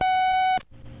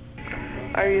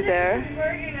Are you there?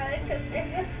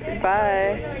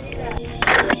 Bye.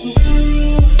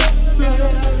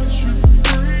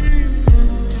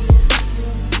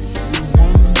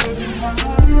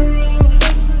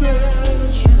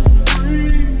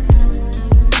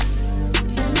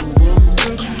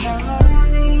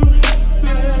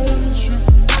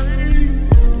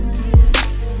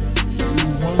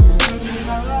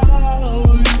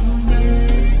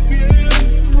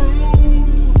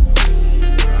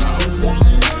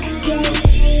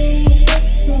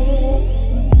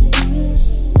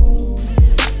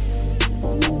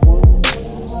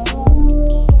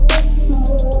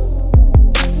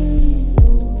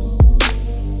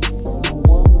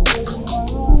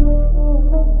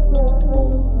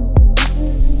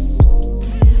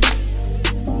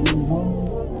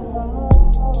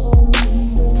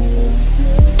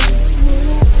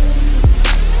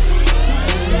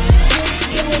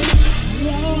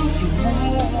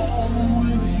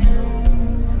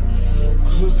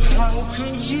 How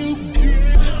could you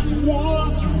get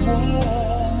what's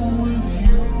wrong with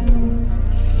you?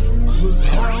 'Cause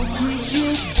how could you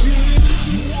get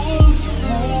what's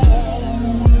wrong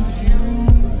with you?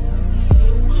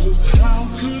 'Cause how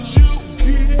could you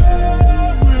get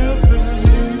everything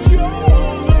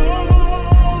you're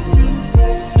looking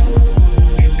for?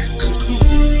 'Cause the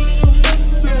world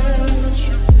set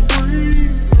you free.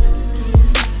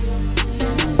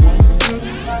 Wondered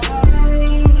how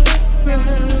it set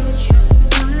you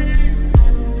free.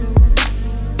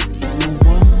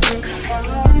 Wondered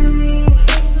how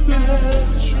it set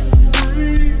you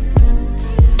free.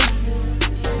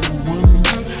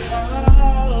 Wondered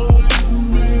how you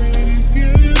make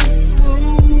it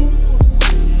through.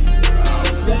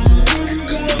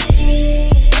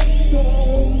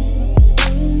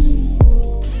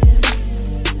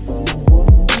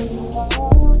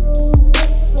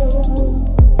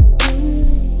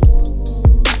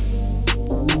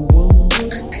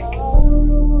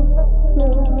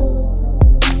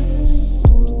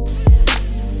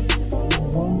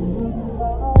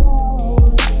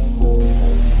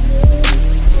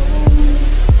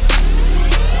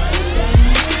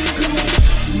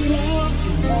 What's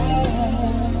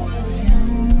wrong with you?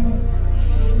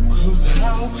 'Cause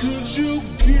how could you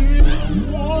get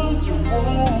what's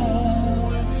wrong?